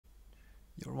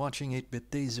You're watching 8-Bit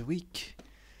Days a Week,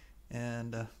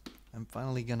 and I'm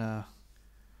finally gonna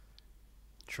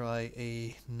try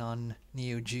a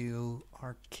non-Neo Geo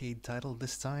arcade title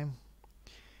this time.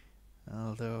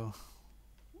 Although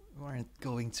we aren't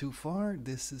going too far,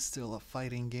 this is still a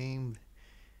fighting game,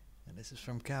 and this is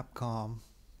from Capcom,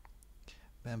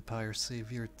 Vampire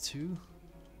Saviour 2.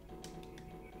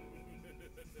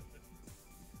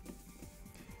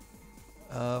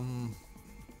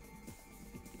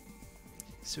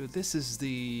 So this is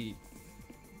the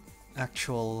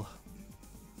actual...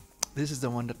 This is the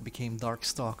one that became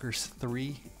Darkstalkers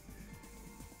 3.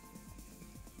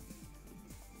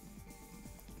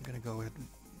 I'm gonna go ahead and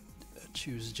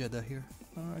choose Jeddah here.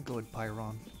 I'll go with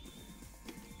Pyron.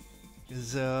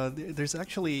 Because there's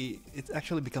actually... It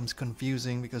actually becomes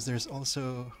confusing because there's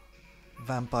also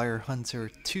Vampire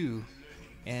Hunter 2.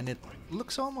 And it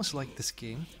looks almost like this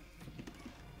game.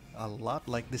 A lot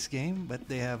like this game, but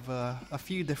they have a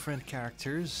few different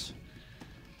characters.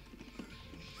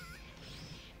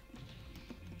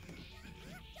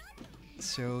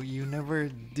 So you never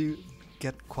do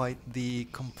get quite the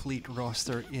complete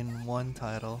roster in one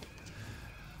title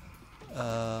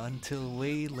until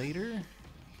way later.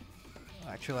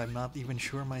 Actually, I'm not even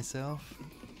sure myself.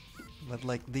 But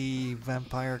like the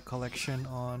Vampire Collection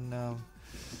on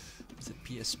is it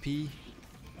PSP?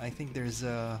 I think there's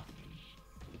a...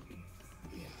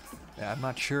 I'm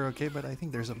not sure, okay, but I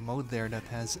think there's a mode there that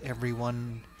has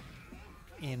everyone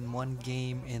in one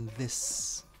game in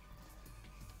this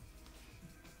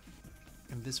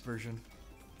version.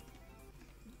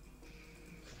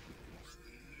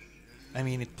 I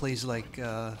mean, it plays like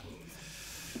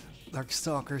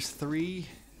Darkstalkers 3.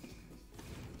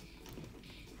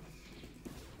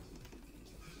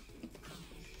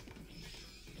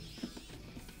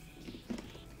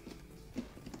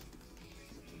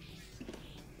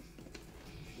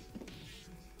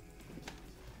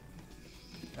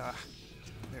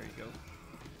 There you go.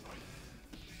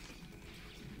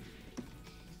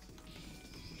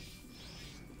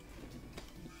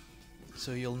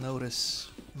 So you'll notice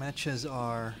matches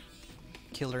are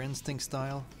Killer Instinct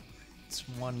style. It's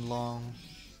one long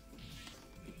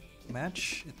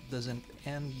match. It doesn't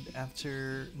end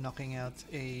after knocking out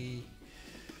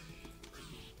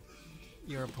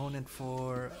your opponent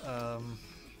for a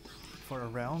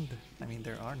round. I mean,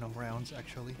 there are no rounds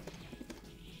actually.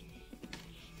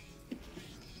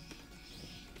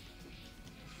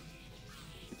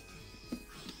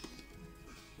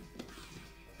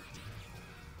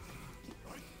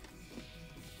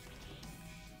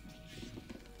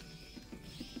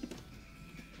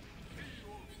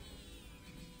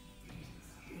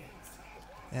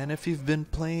 And if you've been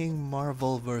playing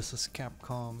Marvel vs.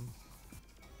 Capcom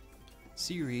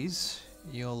series,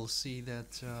 you'll see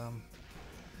that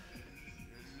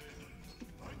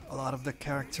a lot of the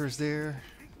characters there,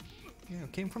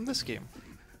 came from this game.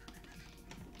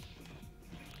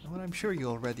 Well, I'm sure you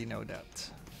already know that.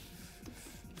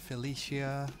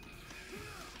 Felicia,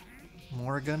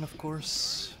 Morgan, of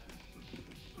course.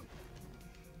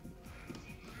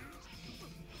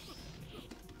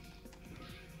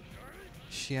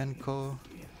 Shienko.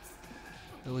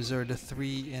 Those are the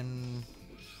three in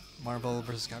Marvel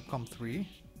vs. Capcom 3.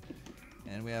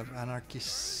 And we have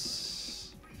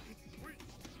Anarchist,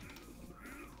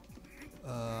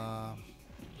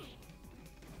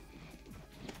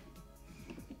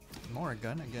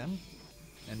 Morrigan again,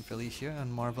 and Felicia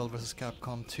and Marvel vs.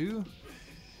 Capcom 2.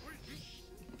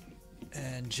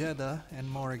 And Jeddah and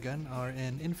Morrigan are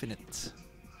in Infinite.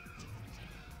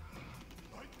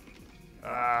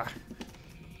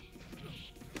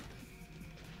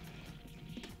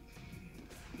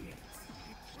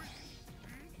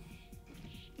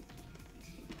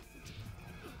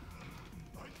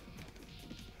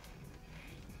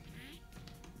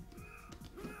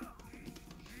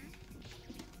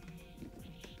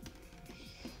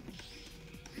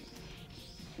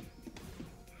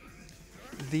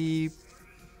 The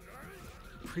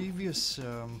previous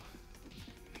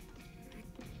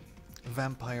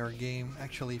Vampire game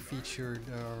actually featured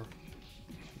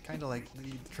kind of like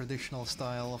the traditional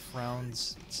style of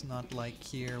rounds. It's not like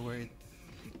here where it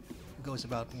goes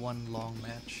about one long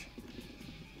match.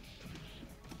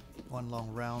 One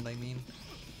long round, I mean.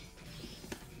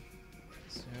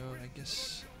 So I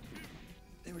guess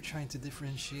they were trying to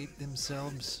differentiate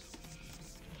themselves.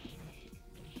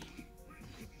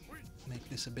 Make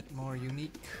this a bit more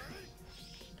unique.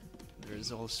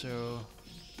 There's also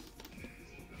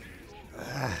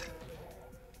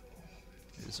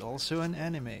an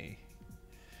anime.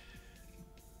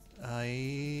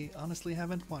 I honestly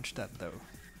haven't watched that though.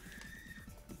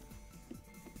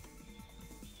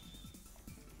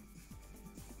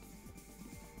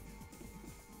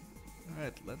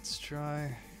 Alright, let's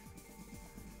try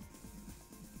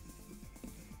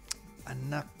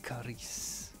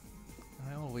Anakaris.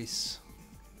 I always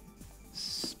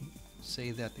say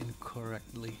that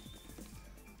incorrectly.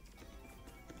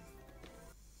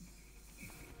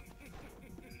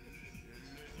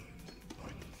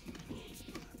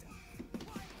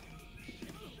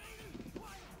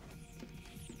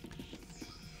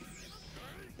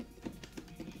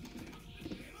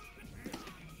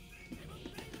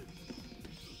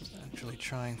 Actually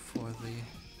trying for the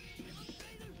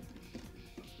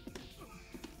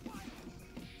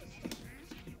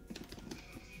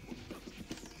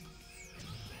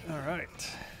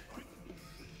Alright.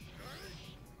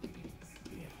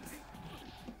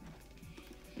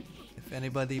 If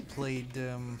anybody played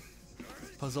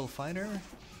Puzzle Fighter,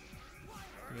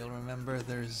 you'll remember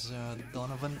there's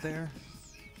Donovan there.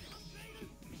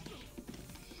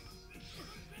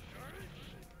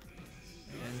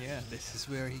 And yeah, this is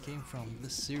where he came from,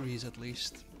 this series at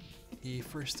least. He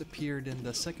first appeared in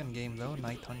the second game though,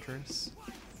 Night Hunters.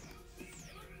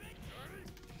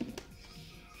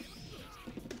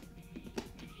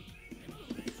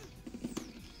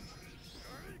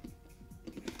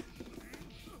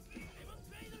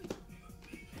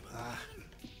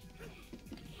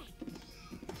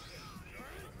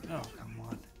 Oh, come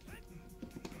on.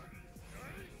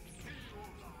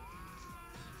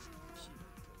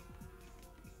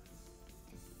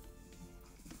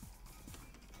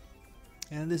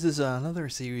 And this is another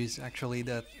series actually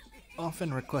that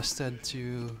often requested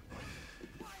to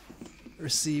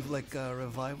receive like a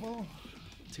revival.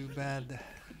 Too bad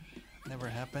never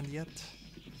happened yet.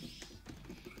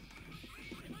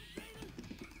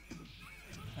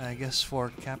 I guess for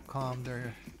Capcom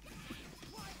there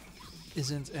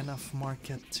isn't enough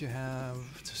market to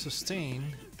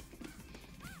sustain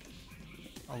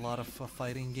a lot of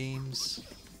fighting games.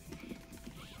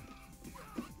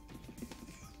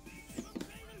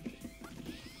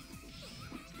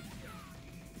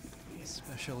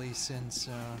 Especially since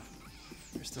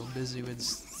they're still busy with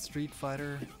Street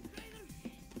Fighter,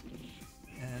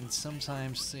 and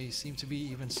sometimes they seem to be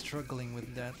even struggling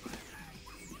with that.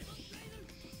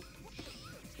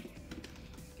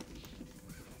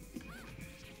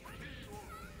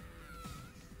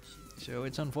 So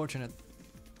it's unfortunate.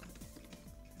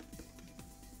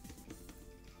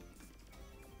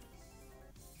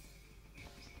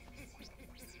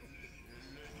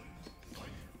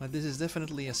 But this is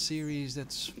definitely a series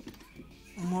that's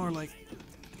more like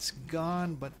it's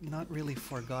gone but not really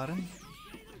forgotten.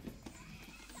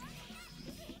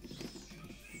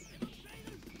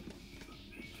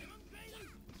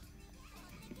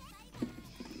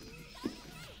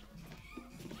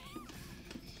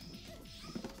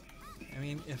 I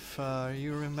mean, if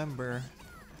you remember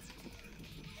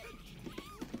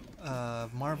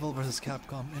Marvel vs.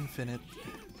 Capcom Infinite,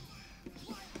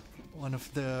 one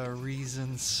of the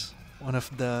reasons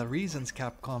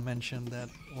Capcom mentioned that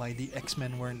why the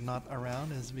X-Men were not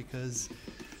around is because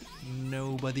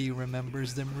nobody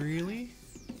remembers them really,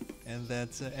 and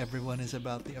that everyone is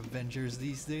about the Avengers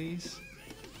these days.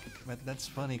 But that's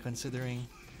funny considering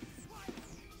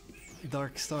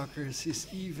Darkstalkers is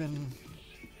even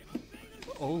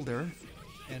older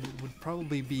and would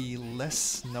probably be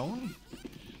less known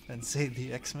than say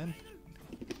the X-Men.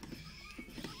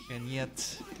 And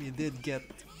yet we did get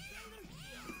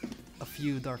a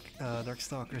few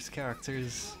Darkstalkers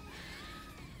characters.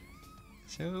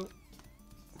 So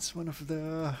it's one of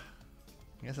the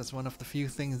I guess that's one of the few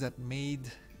things that made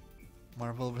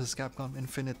Marvel vs. Capcom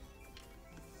Infinite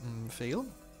fail.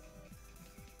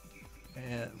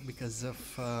 Because of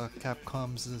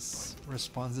Capcom's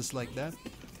responses like that.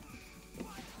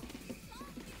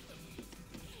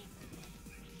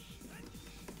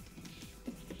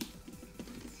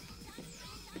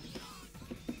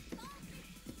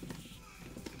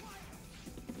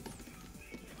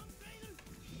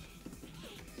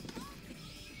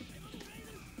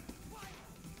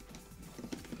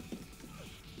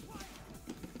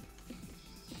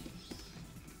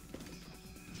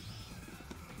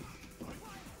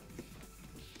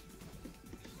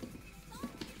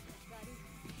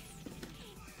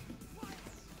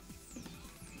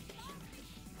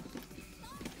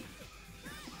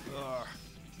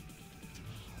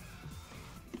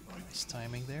 Nice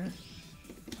timing there.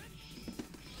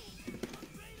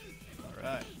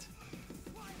 Alright.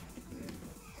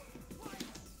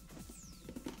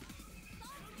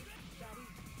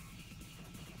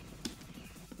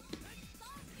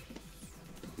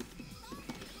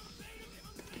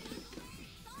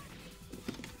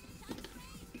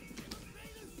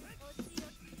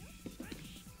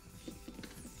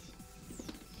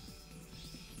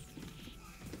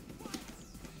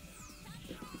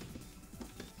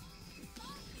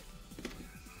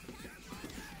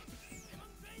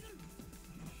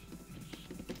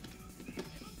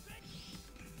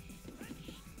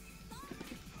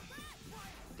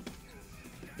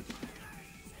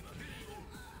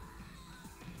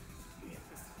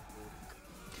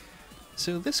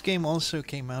 So this game also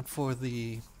came out for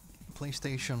the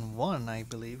PlayStation 1, I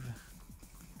believe.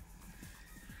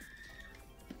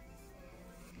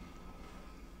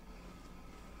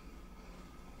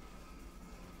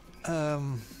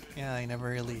 Yeah, I never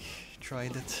really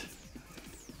tried it.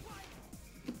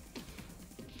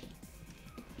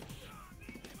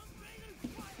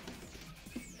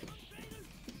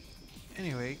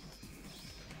 Anyway,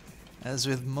 as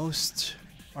with most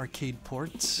arcade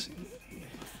ports,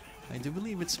 I do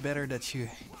believe it's better that you,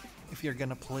 if you're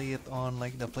gonna play it on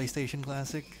like the PlayStation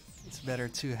Classic, it's better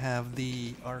to have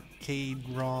the arcade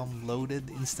ROM loaded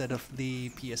instead of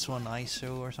the PS1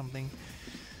 ISO or something.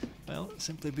 Well,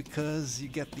 simply because you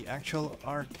get the actual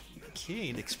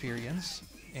arcade experience,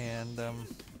 and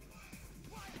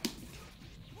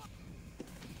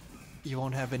you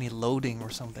won't have any loading or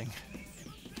something.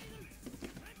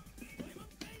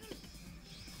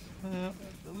 The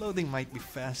loading might be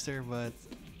faster, but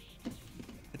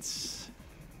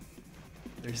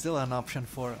there's still an option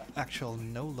for actual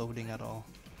no loading at all.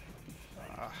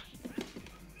 Ah.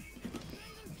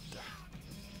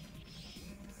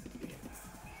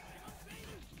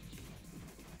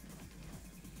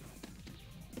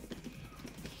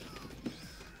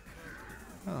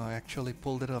 Oh, I actually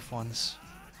pulled it off once.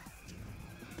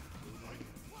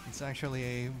 It's actually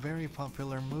a very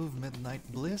popular move, Midnight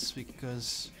Bliss,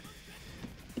 because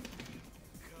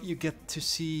you get to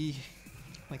see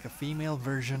like a female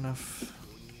version of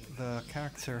the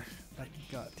character that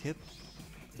got hit.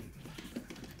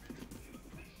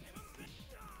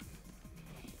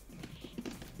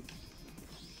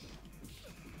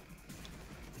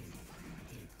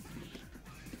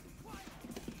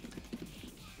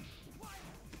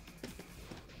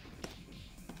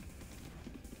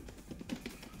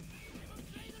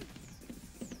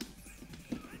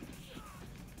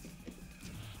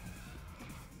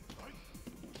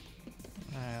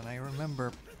 And I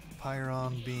remember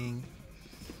Pyron being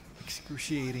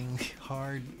excruciating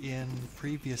hard in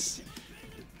previous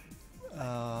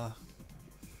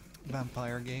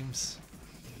vampire games.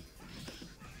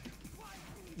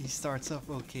 He starts off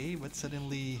okay, but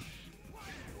suddenly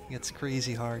gets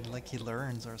crazy hard, like he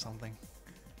learns or something.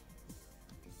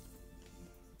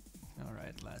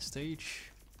 Alright, last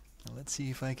stage. Now let's see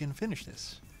if I can finish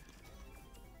this.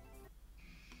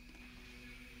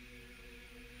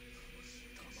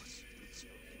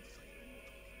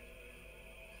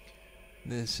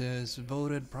 This is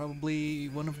voted probably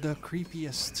one of the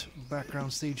creepiest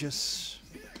background stages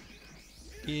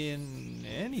in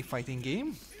any fighting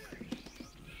game.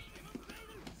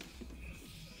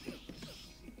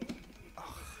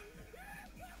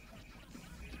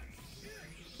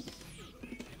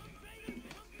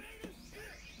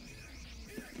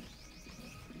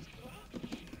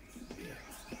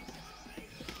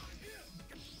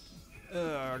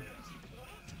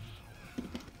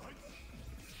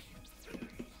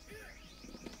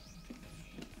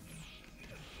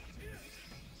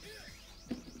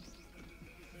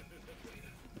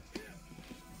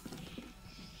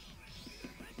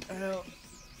 Well,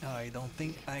 I don't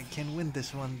think I can win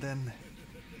this one then.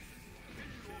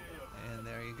 And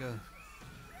there you go.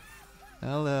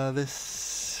 Well,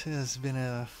 this has been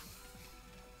a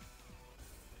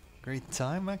great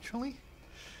time actually.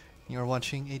 You're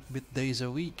watching 8-Bit Days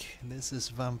a Week. This is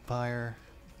Vampire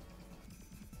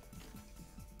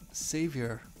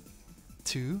Saviour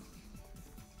 2.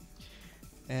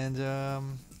 And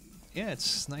yeah,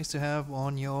 it's nice to have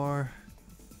on your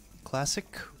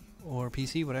classic or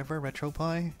PC, whatever,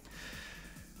 RetroPie.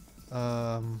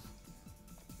 I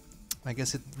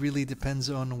guess it really depends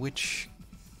on which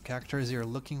characters you're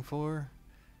looking for.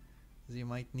 You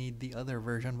might need the other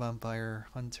version, Vampire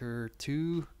Hunter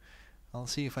 2. I'll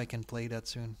see if I can play that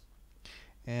soon.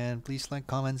 And please like,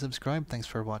 comment, subscribe. Thanks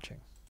for watching.